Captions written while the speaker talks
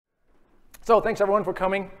So thanks everyone for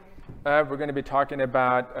coming. We're going to be talking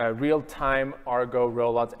about real-time Argo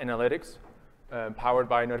rollouts analytics powered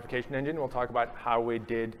by a notification engine. We'll talk about how we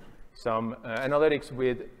did some analytics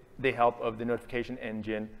with the help of the notification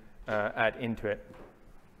engine at Intuit.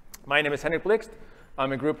 My name is Henrik Blixt.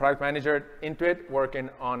 I'm a group product manager at Intuit working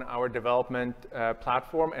on our development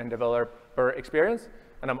platform and developer experience.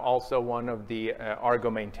 And I'm also one of the Argo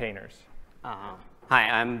maintainers. Hi,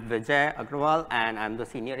 I'm Vijay Agrawal, and I'm the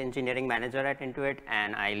senior engineering manager at Intuit,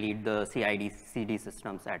 and I lead the CI/CD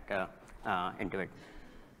systems at Intuit.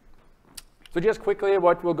 So just quickly,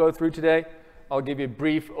 what we'll go through today, I'll give you a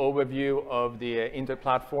brief overview of the Intuit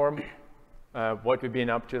platform, what we've been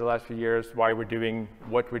up to the last few years, why we're doing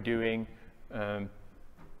what we're doing.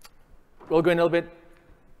 We'll go a little bit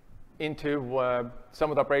into some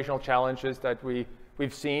of the operational challenges that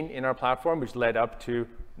we've seen in our platform, which led up to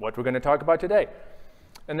what we're going to talk about today.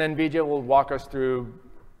 And then Vijay will walk us through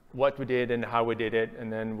what we did and how we did it,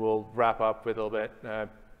 and then we'll wrap up with a little bit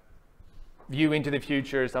view into the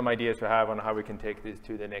future, some ideas we have on how we can take this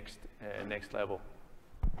to the next level.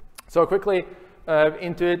 So quickly,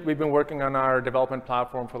 Intuit, we've been working on our development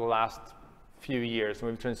platform for the last few years, and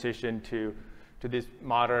we've transitioned to this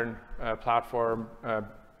modern platform,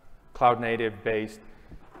 cloud-native based.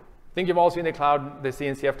 I think you've all seen the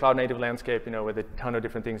CNCF cloud-native landscape, with a ton of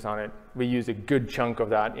different things on it. We use a good chunk of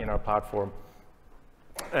that in our platform.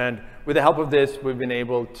 And with the help of this, we've been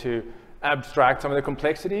able to abstract some of the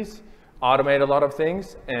complexities, automate a lot of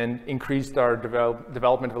things, and increased our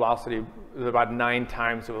development velocity about 9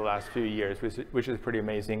 times over the last few years, which is a pretty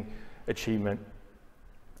amazing achievement.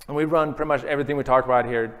 And we run pretty much everything we talk about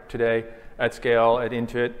here today at scale at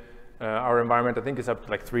Intuit. Our environment, I think, is up to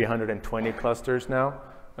like 320 clusters now.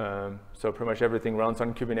 So pretty much everything runs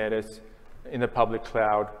on Kubernetes in the public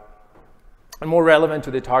cloud. And more relevant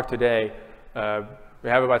to the talk today, we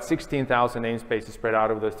have about 16,000 namespaces spread out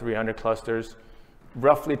over those 300 clusters,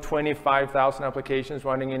 roughly 25,000 applications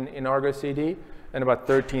running in Argo CD, and about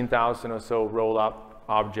 13,000 or so rollout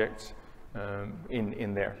objects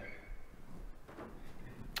in there.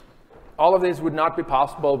 All of this would not be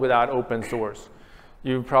possible without open source.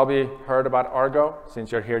 You've probably heard about Argo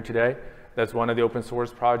since you're here today. That's one of the open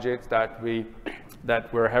source projects that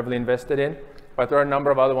we're heavily invested in. But there are a number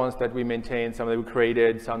of other ones that we maintain, some that we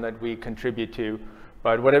created, some that we contribute to.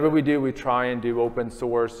 But whatever we do, we try and do open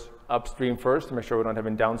source upstream first to make sure we don't have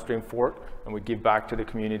a downstream fork, and we give back to the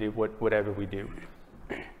community whatever we do.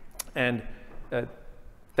 And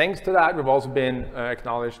thanks to that, we've also been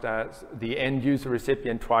acknowledged as the end user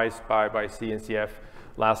recipient twice by CNCF,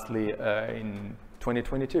 lastly in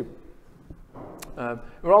 2022.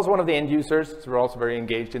 We're also one of the end users, so we're also very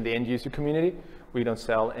engaged in the end user community. We don't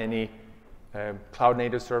sell any cloud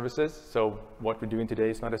native services, so what we're doing today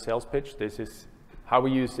is not a sales pitch. This is how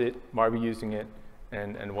we use it, why we're using it,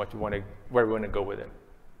 and where we want to go with it.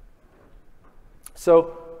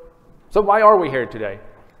 So why are we here today?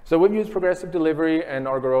 So we've used progressive delivery and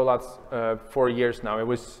Argo rollouts for years now. It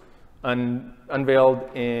was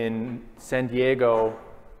unveiled in San Diego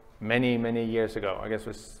many years ago. I guess it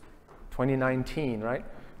was 2019, right?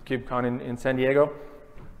 KubeCon in San Diego.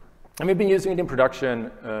 And we've been using it in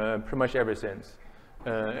production pretty much ever since.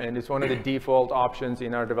 And it's one of the default options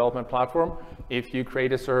in our development platform. If you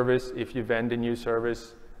create a service, if you vend a new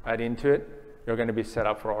service at Intuit, you're going to be set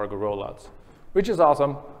up for Argo rollouts, which is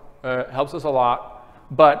awesome, helps us a lot.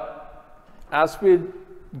 But as we're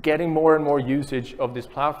getting more and more usage of this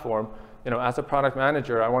platform, as a product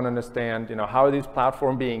manager, I want to understand, how are these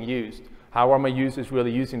platforms being used? How are my users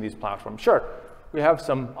really using these platforms? Sure, we have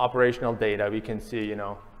some operational data. We can see,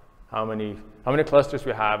 how many clusters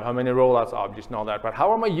we have, how many rollouts objects and all that. But how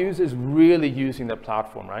are my users really using the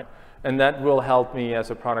platform, right? And that will help me as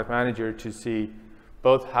a product manager to see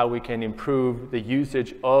both how we can improve the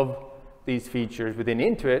usage of these features within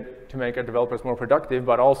Intuit to make our developers more productive,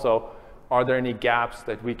 but also, are there any gaps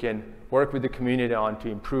that we can work with the community on to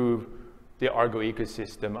improve the Argo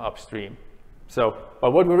ecosystem upstream?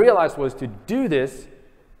 But what we realized was to do this,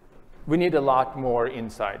 we need a lot more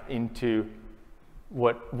insight into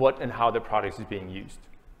what and how the product is being used.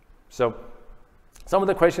 So some of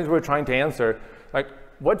the questions we're trying to answer, like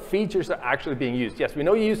what features are actually being used? Yes, we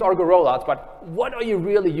know you use Argo rollouts, but what are you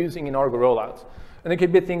really using in Argo rollouts? And it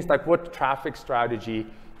could be things like what traffic strategy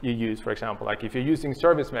you use, for example. Like if you're using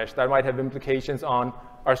service mesh, that might have implications on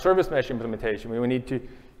our service mesh implementation. We need to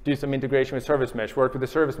do some integration with service mesh, work with the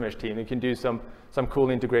service mesh team. You can do some cool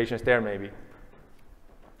integrations there maybe.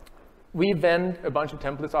 We vend a bunch of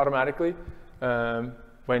templates automatically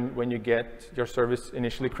when you get your service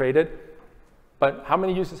initially created. But how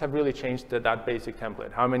many users have really changed that basic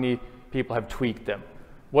template? How many people have tweaked them?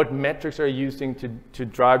 What metrics are you using to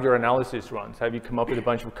drive your analysis runs? Have you come up with a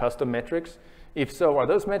bunch of custom metrics? If so, are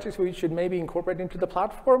those metrics we should maybe incorporate into the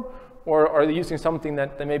platform, or are they using something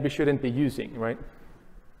that they maybe shouldn't be using, right?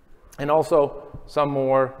 And also some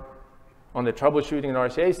more on the troubleshooting and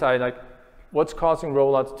RCA side, like what's causing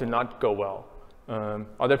rollouts to not go well?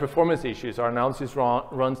 Are there performance issues? Are analysis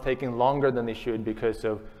runs taking longer than they should because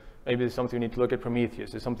of maybe there's something we need to look at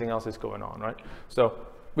Prometheus, there's something else that's going on, right? So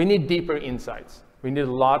we need deeper insights. We need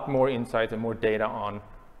a lot more insight and more data on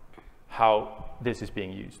how this is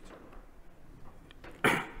being used.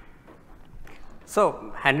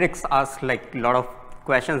 So Henrik's asked like a lot of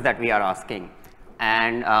questions that we are asking.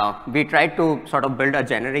 And we tried to sort of build a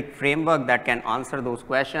generic framework that can answer those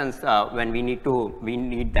questions when we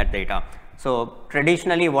need that data. So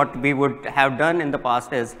traditionally what we would have done in the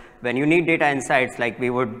past is when you need data insights, like we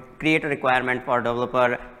would create a requirement for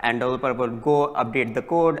developer, and developer would go update the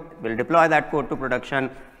code, will deploy that code to production,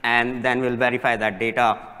 and then we'll verify that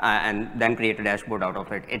data and then create a dashboard out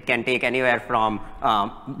of it. It can take anywhere from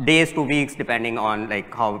days to weeks depending on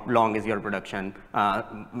like how long is your production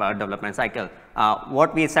development cycle.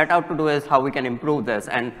 What we set out to do is how we can improve this,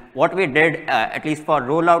 and what we did at least for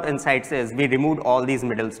rollout insights is we removed all these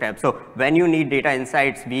middle steps. So when you need data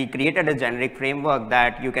insights, we created a generic framework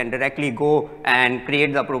that you can directly go and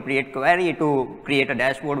create the appropriate query to create a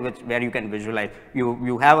dashboard where you can visualize.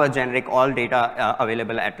 You have a generic all data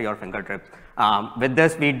available at your fingertips. With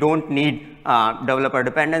this, we don't need developer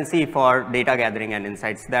dependency for data gathering and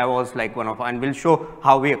insights. That was like one of, and we'll show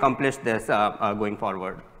how we accomplish this going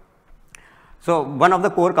forward. So one of the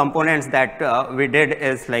core components that we did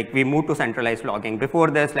is like we moved to centralized logging.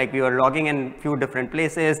 Before this, like we were logging in few different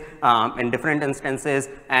places in different instances,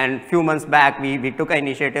 and few months back we took an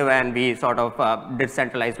initiative and we sort of did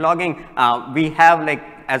centralized logging. We have, like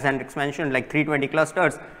as Henrik mentioned, like 320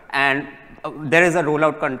 clusters, and there is a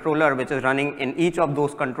rollout controller which is running in each of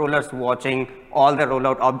those controllers, watching all the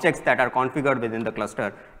rollout objects that are configured within the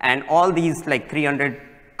cluster. And all these like 300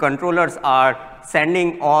 controllers are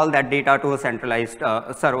sending all that data to a centralized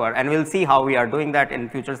server, and we'll see how we are doing that in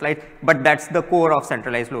future slides, but that's the core of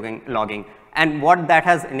centralized logging. And what that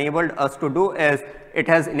has enabled us to do is it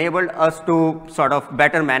has enabled us to sort of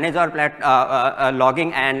better manage our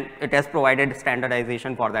logging, and it has provided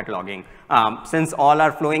standardization for that logging. Since all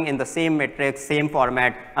are flowing in the same metrics, same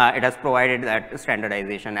format, it has provided that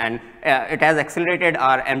standardization, and it has accelerated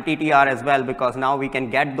our MTTR as well, because now we can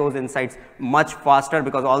get those insights much faster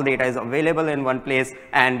because all data is available in one place,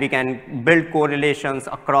 and we can build correlations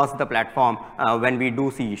across the platform when we do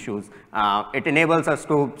see issues. It enables us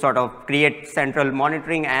to sort of create central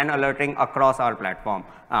monitoring and alerting across our platform.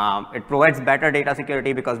 It provides better data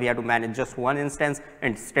security because we have to manage just one instance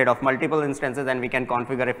instead of multiple instances, and we can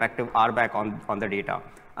configure effective RBAC on the data.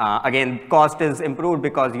 Again, cost is improved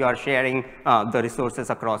because you are sharing the resources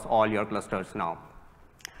across all your clusters now.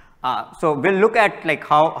 So we'll look at like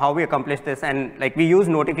how we accomplish this, and like we use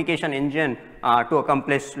notification engine to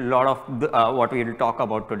accomplish a lot of what we will talk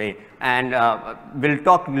about today. And we'll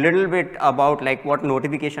talk a little bit about like what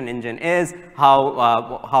notification engine is,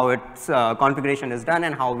 how its configuration is done,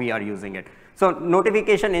 and how we are using it. So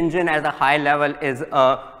notification engine at a high level is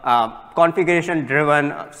a configuration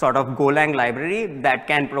driven sort of Golang library that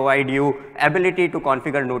can provide you ability to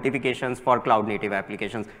configure notifications for cloud native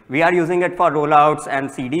applications. We are using it for rollouts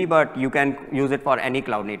and CD, but you can use it for any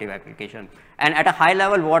cloud native application. And at a high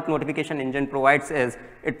level, what notification engine provides is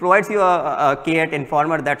it provides you a K8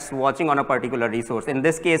 informer that's watching on a particular resource. In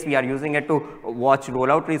this case, we are using it to watch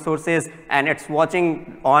rollout resources, and it's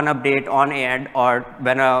watching on update, on add, or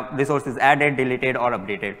when a resource is added, deleted, or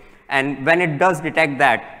updated. And when it does detect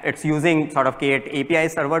that, it's using sort of K8 API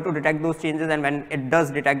server to detect those changes. And when it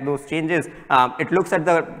does detect those changes, it looks at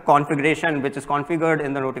the configuration which is configured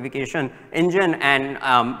in the notification engine,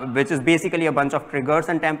 and which is basically a bunch of triggers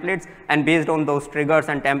and templates. And based on those triggers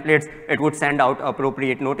and templates, it would send out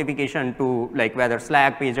appropriate notification to like whether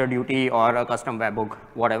Slack, PagerDuty, or a custom webhook,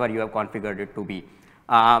 whatever you have configured it to be.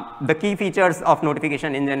 The key features of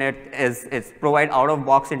notification engine is provide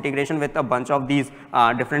out-of-box integration with a bunch of these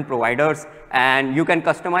different providers, and you can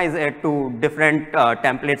customize it to different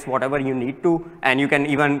templates, whatever you need to, and you can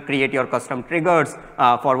even create your custom triggers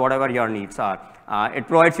for whatever your needs are. It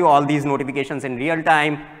provides you all these notifications in real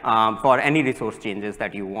time for any resource changes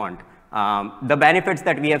that you want. The benefits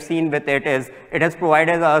that we have seen with it is it has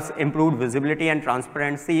provided us improved visibility and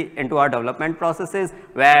transparency into our development processes,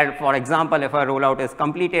 where, for example, if a rollout is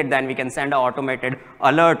completed, then we can send an automated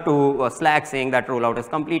alert to Slack saying that rollout is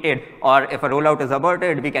completed, or if a rollout is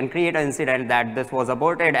aborted, we can create an incident that this was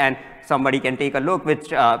aborted and somebody can take a look,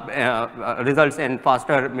 which results in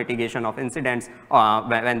faster mitigation of incidents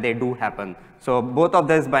when they do happen. So both of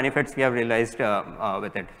these benefits we have realized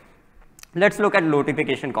with it. Let's look at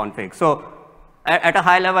notification config. So at a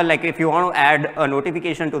high level, like if you want to add a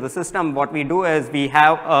notification to the system, what we do is we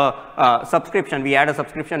have a subscription. We add a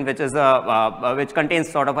subscription which is which contains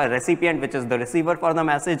sort of a recipient, which is the receiver for the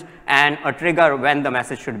message, and a trigger when the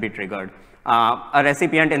message should be triggered. A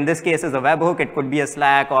recipient in this case is a webhook. It could be a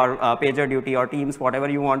Slack or a PagerDuty or Teams, whatever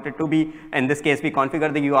you want it to be. In this case, we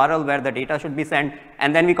configure the URL where the data should be sent,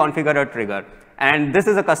 and then we configure a trigger. And this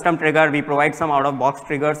is a custom trigger. We provide some out-of-box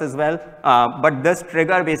triggers as well. But this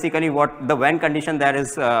trigger, basically, what the when condition there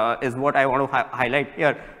is what I want to highlight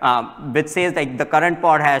here, which says like the current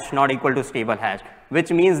pod hash not equal to stable hash, which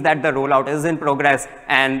means that the rollout is in progress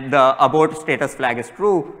and the abort status flag is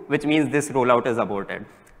true, which means this rollout is aborted.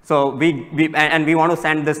 So we want to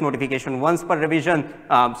send this notification once per revision.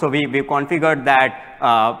 So we configured that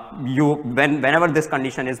whenever this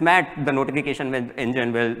condition is met, the notification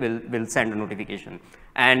engine will send a notification.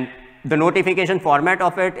 And the notification format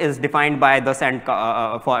of it is defined by the send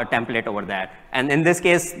for a template over there. And in this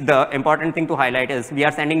case, the important thing to highlight is we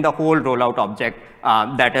are sending the whole rollout object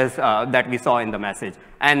that we saw in the message.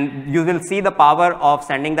 And you will see the power of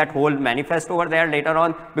sending that whole manifest over there later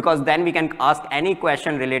on, because then we can ask any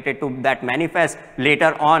question related to that manifest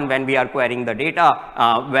later on when we are querying the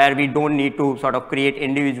data, where we don't need to sort of create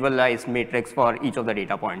individualized matrix for each of the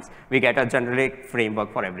data points. We get a generic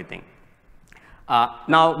framework for everything.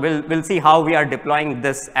 Now we'll see how we are deploying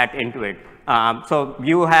this at Intuit. So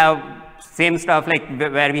you have same stuff like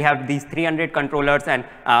where we have these 300 controllers, and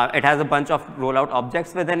it has a bunch of rollout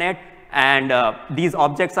objects within it. And these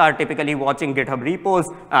objects are typically watching GitHub repos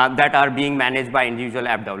that are being managed by individual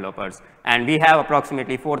app developers. And we have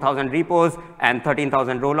approximately 4,000 repos and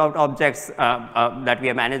 13,000 rollout objects that we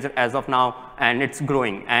have managed as of now, and it's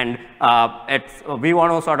growing. And we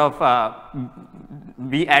want to sort of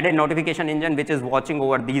we added notification engine which is watching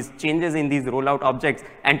over these changes in these rollout objects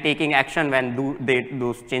and taking action when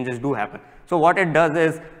those changes do happen. So what it does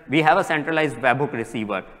is we have a centralized webhook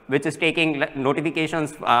receiver which is taking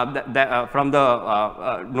notifications from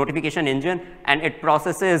the notification engine, and it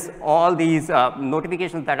processes all these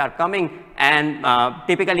notifications that are coming. And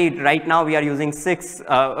typically right now we are using 6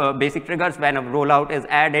 basic triggers when a rollout is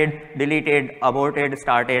added, deleted, aborted,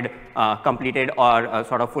 started, completed, or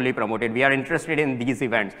sort of fully promoted. We are interested in these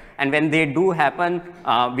events, and when they do happen,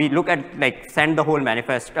 we look at like send the whole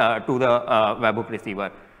manifest to the webhook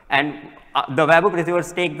receiver. And the webhook receiver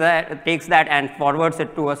takes that and forwards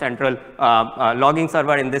it to a central logging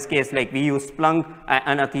server. In this case, like we use Splunk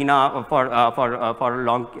and Athena for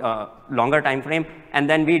longer time frame, and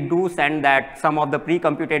then we do send that some of the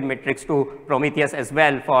pre-computed metrics to Prometheus as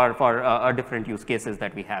well for different use cases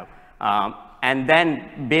that we have. And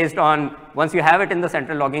then based on, once you have it in the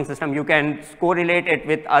central logging system, you can correlate it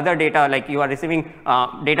with other data, like you are receiving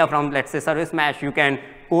data from, let's say, service mesh. You can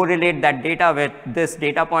correlate that data with this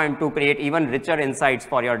data point to create even richer insights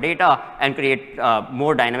for your data and create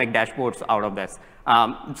more dynamic dashboards out of this.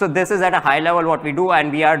 So this is at a high level what we do,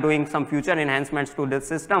 and we are doing some future enhancements to this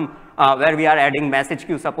system where we are adding message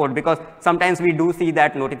queue support, because sometimes we do see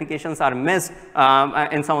that notifications are missed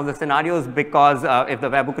in some of the scenarios, because if the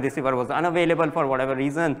webhook receiver was unavailable for whatever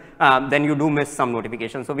reason, then you do miss some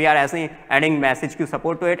notifications. So we are adding message queue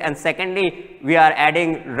support to it. And secondly, we are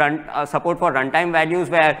adding support for runtime values,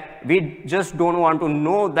 where we just don't want to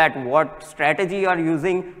know that what strategy you are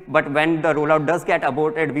using, but when the rollout does get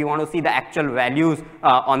aborted, we want to see the actual values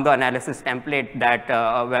on the analysis template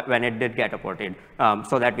that when it did get aborted,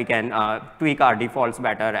 so that we can tweak our defaults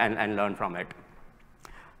better and learn from it.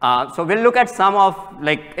 So we'll look at some of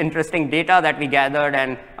like interesting data that we gathered,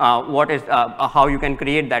 and what is how you can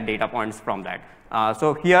create that data points from that.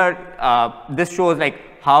 So here, this shows like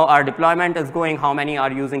how our deployment is going, how many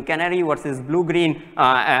are using Canary versus Blue-Green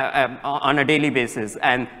on a daily basis.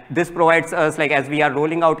 And this provides us, like as we are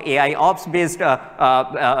rolling out AI ops-based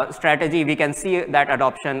strategy, we can see that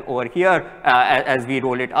adoption over here as we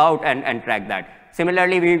roll it out and track that.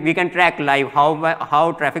 Similarly, we can track live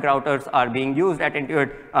how traffic routers are being used at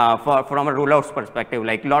Intuit from a rollouts perspective.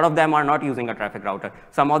 Like a lot of them are not using a traffic router.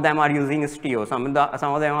 Some of them are using Istio, some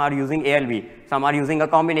of them are using ALV, some are using a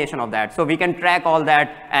combination of that. So we can track all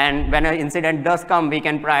that, and when an incident does come, we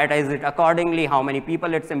can prioritize it accordingly, how many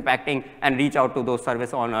people it's impacting, and reach out to those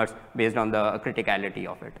service owners based on the criticality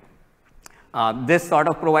of it. This sort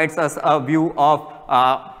of provides us a view of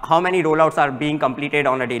how many rollouts are being completed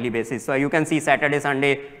on a daily basis. So you can see Saturday,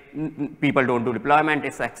 Sunday, people don't do deployment,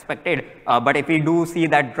 it's expected. But if we do see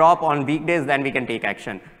that drop on weekdays, then we can take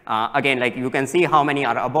action. Again, like you can see how many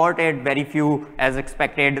are aborted, very few as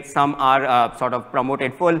expected, some are sort of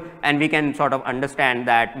promoted full, and we can sort of understand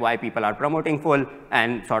that why people are promoting full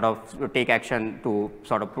and sort of take action to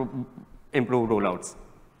sort of improve rollouts.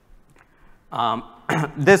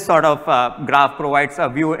 This sort of graph provides a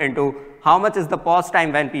view into how much is the pause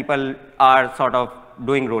time when people are sort of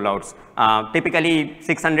doing rollouts. Typically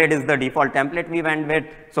 600 is the default template we went with,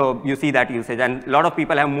 so you see that usage, and a lot of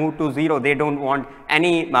people have moved to 0. They don't want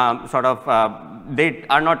any they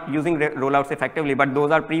are not using rollouts effectively, but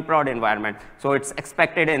those are pre-prod environments. So it's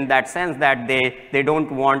expected in that sense that they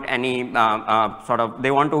don't want any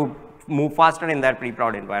they want to move faster in their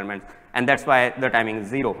pre-prod environments, and that's why the timing is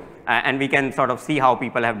 0. And we can sort of see how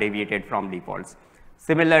people have deviated from defaults.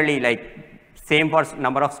 Similarly, like same for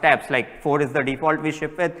number of steps, like 4 is the default we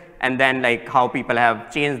ship with, and then like how people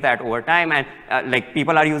have changed that over time, and like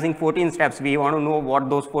people are using 14 steps. We want to know what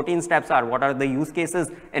those 14 steps are, what are the use cases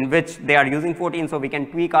in which they are using 14, so we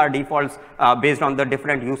can tweak our defaults based on the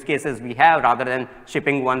different use cases we have, rather than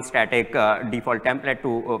shipping one static default template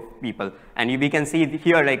to people. And we can see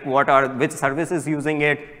here like which services using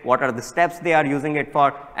it, what are the steps they are using it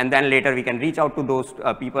for, and then later we can reach out to those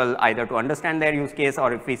people either to understand their use case,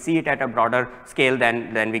 or if we see it at a broader scale,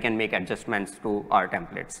 then we can make adjustments to our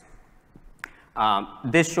templates.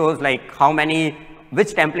 This shows like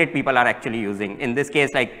which template people are actually using. In this case,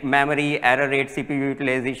 like memory, error rate, CPU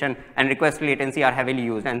utilization, and request latency are heavily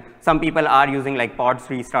used. And some people are using like pods,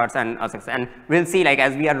 restarts, and we'll see like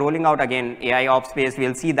as we are rolling out again AI ops space,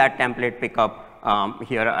 we'll see that template pick up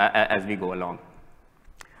here as we go along.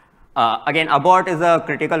 Again, abort is a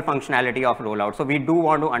critical functionality of rollout. So we do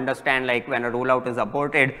want to understand like when a rollout is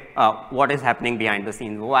aborted, what is happening behind the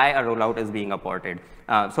scenes, why a rollout is being aborted.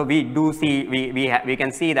 So we do see, we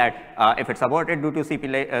can see that if it's aborted due to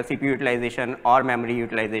CPU utilization or memory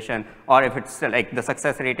utilization, or if it's like the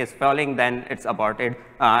success rate is falling, then it's aborted.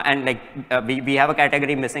 And like we have a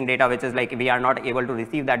category missing data, which is like we are not able to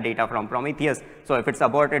receive that data from Prometheus. So if it's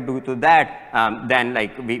aborted due to that, then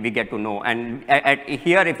like we get to know. And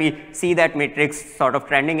here, if we see that matrix sort of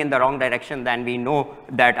trending in the wrong direction, then we know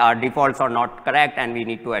that our defaults are not correct and we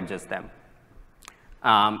need to adjust them.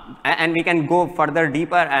 And we can go further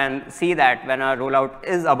deeper and see that when a rollout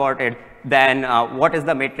is aborted, then what is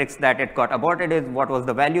the matrix that it got aborted is, what was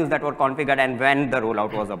the values that were configured, and when the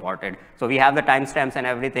rollout was aborted. So we have the timestamps and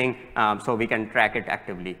everything, so we can track it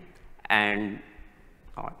actively. And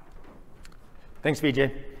thanks,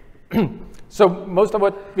 Vijay. So most of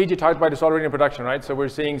what Vijay talked about is already in production, right? So we're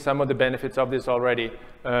seeing some of the benefits of this already.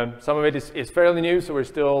 Some of it is fairly new, so we're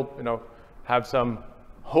still, have some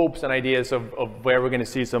hopes and ideas of where we're going to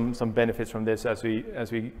see some benefits from this as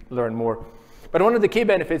we learn more. But one of the key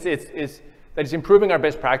benefits is that it's improving our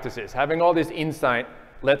best practices. Having all this insight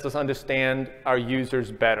lets us understand our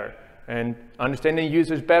users better. And understanding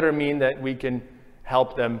users better means that we can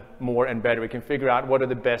help them more and better. We can figure out what are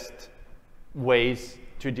the best ways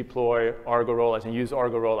to deploy Argo rollouts and use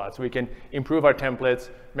Argo rollouts. So we can improve our templates,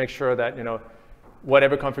 make sure that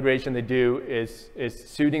whatever configuration they do is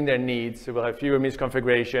suiting their needs. So we'll have fewer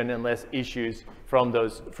misconfiguration and less issues from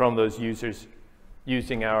those users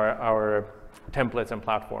using our templates and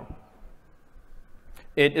platform.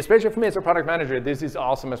 Especially for me as a product manager, this is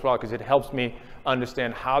awesome as well, because it helps me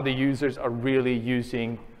understand how the users are really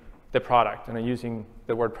using the product. And I'm using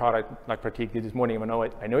the word product like Pratik did this morning, even though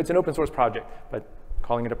I know it's an open source project, but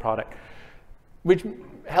calling it a product, which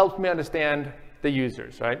helps me understand the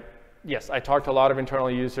users, right? Yes, I talk to a lot of internal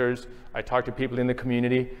users, I talk to people in the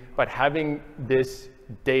community, but having this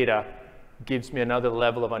data gives me another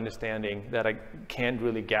level of understanding that I can't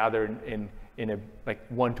really gather in a like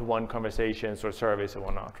one-to-one conversations or surveys and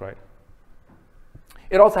whatnot, right?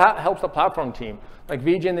 It also helps the platform team. Like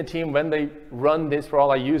Vijay and the team, when they run this for all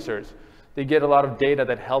our users, they get a lot of data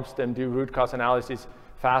that helps them do root cause analysis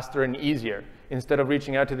faster and easier. Instead of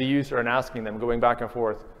reaching out to the user and asking them, going back and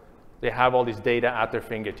forth, they have all this data at their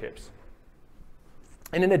fingertips.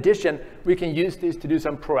 And in addition, we can use this to do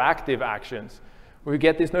some proactive actions. When we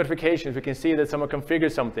get these notifications, we can see that someone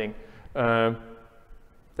configured something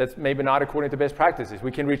that that's maybe not according to best practices.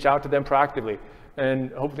 We can reach out to them proactively,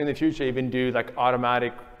 and hopefully in the future even do like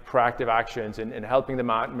automatic proactive actions and helping them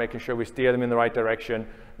out, and making sure we steer them in the right direction,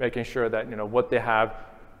 making sure that what they have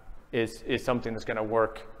is something that's going to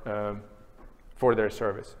work for their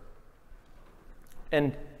service.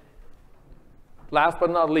 And last but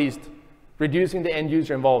not least, reducing the end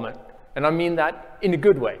user involvement. And I mean that in a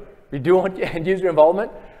good way. We do want end user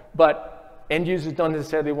involvement, but end users don't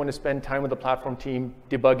necessarily want to spend time with the platform team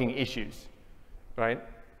debugging issues, right?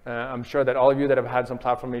 I'm sure that all of you that have had some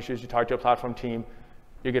platform issues, you talk to a platform team,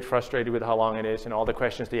 you get frustrated with how long it is and all the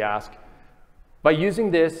questions they ask. By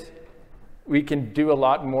using this, we can do a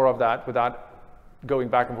lot more of that without going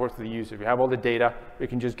back and forth with the user. We have all the data, we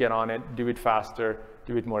can just get on it, do it faster,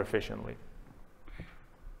 do it more efficiently.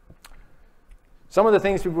 Some of the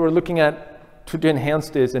things we were looking at to enhance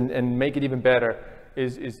this and make it even better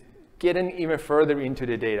is getting even further into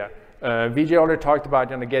the data. Vijay already talked about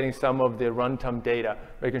getting some of the runtime data,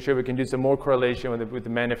 making sure we can do some more correlation with the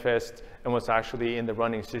manifest and what's actually in the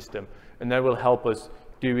running system. And that will help us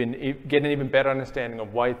get an even better understanding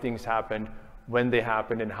of why things happened, when they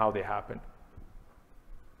happened, and how they happened.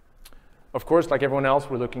 Of course, like everyone else,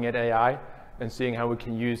 we're looking at AI and seeing how we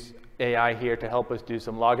can use AI here to help us do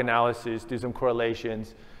some log analysis, do some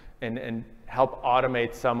correlations, and help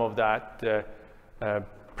automate some of that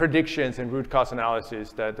predictions and root cause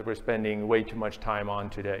analysis that we're spending way too much time on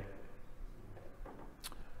today.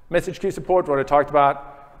 Message queue support, what I talked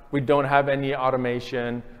about, we don't have any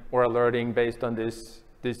automation or alerting based on this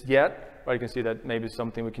yet, but you can see that maybe it's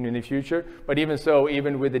something we can do in the future. But even so,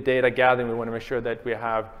 even with the data gathering, we want to make sure that we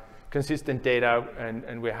have consistent data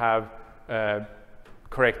and we have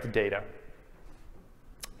correct data.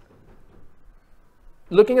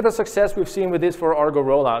 Looking at the success we've seen with this for Argo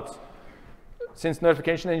rollouts, since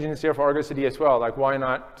notification engine is here for Argo CD as well, like why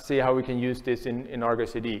not see how we can use this in Argo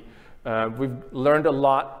CD? We've learned a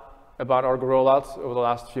lot about Argo rollouts over the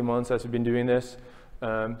last few months as we've been doing this.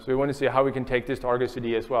 So we want to see how we can take this to Argo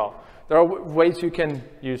CD as well. There are ways you can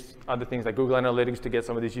use other things like Google Analytics to get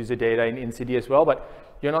some of this user data in CD as well, but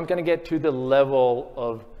you're not going to get to the level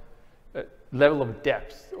of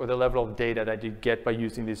depth or the level of data that you get by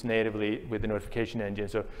using this natively with the notification engine.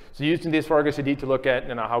 So using this for Argo CD to look at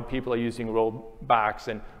how people are using rollbacks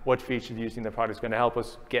and what features using the product is going to help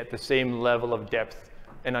us get the same level of depth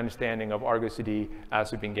and understanding of Argo CD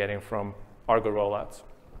as we've been getting from Argo rollouts.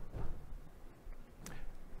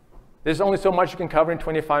 There's only so much you can cover in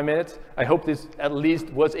 25 minutes. I hope this at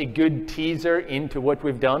least was a good teaser into what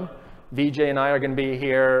we've done. Vijay and I are going to be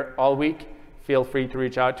here all week. Feel free to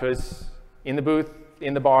reach out to us in the booth,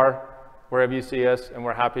 in the bar, wherever you see us, and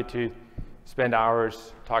we're happy to spend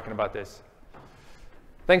hours talking about this.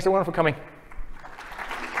 Thanks everyone for coming.